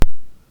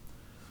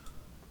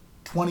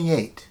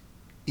28.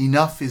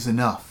 Enough is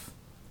enough.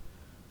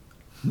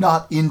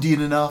 Not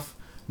Indian enough,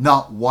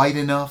 not white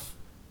enough,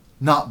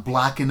 not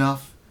black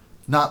enough,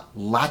 not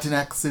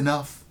Latinx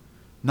enough,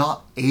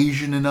 not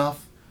Asian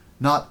enough,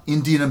 not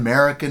Indian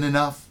American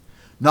enough,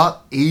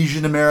 not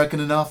Asian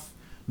American enough,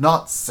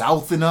 not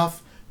South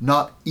enough,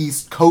 not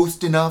East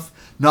Coast enough,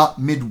 not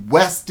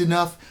Midwest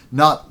enough,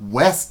 not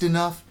West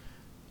enough,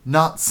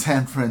 not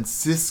San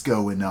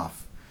Francisco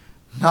enough,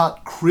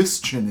 not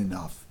Christian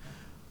enough,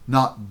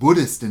 not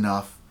Buddhist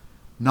enough,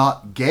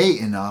 not gay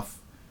enough,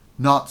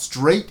 not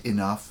straight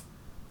enough,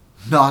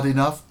 not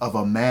enough of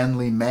a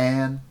manly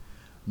man,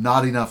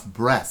 not enough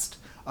breast,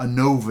 a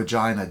no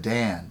vagina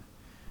Dan,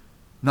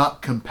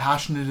 not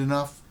compassionate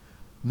enough,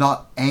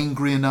 not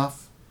angry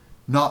enough,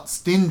 not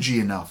stingy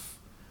enough,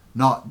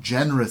 not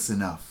generous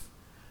enough,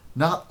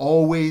 not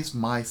always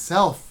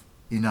myself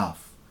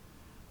enough,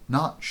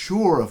 not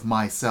sure of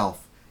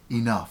myself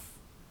enough,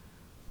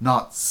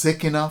 not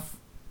sick enough,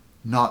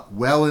 not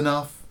well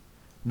enough,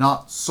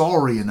 not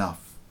sorry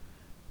enough,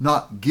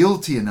 not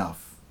guilty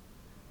enough,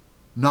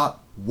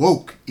 not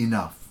woke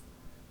enough,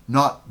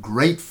 not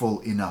grateful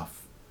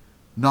enough,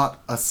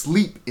 not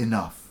asleep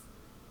enough,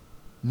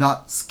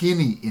 not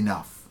skinny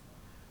enough,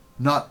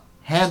 not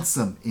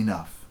handsome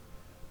enough,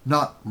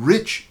 not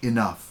rich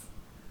enough,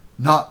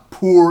 not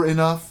poor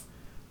enough,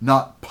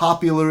 not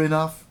popular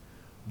enough,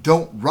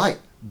 don't write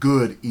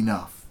good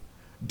enough,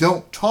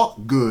 don't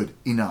talk good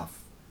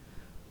enough,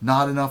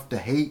 not enough to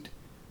hate,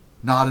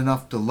 not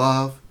enough to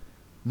love,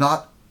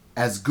 not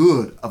as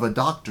good of a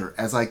doctor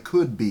as I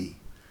could be,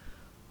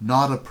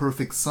 not a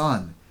perfect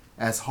son,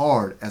 as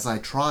hard as I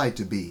try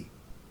to be.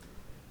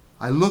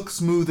 I look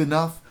smooth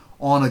enough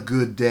on a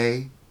good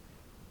day.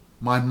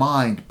 My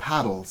mind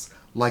paddles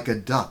like a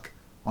duck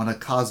on a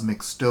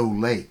cosmic Stowe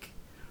lake,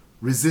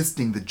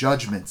 resisting the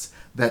judgments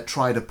that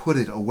try to put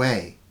it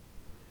away.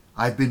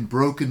 I've been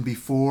broken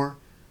before,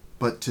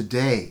 but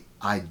today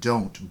I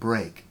don't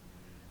break.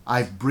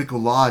 I've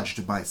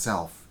bricolaged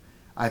myself.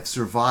 I've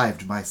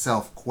survived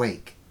myself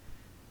quake.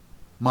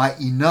 My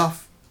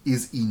enough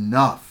is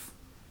enough.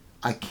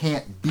 I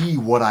can't be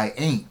what I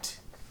ain't.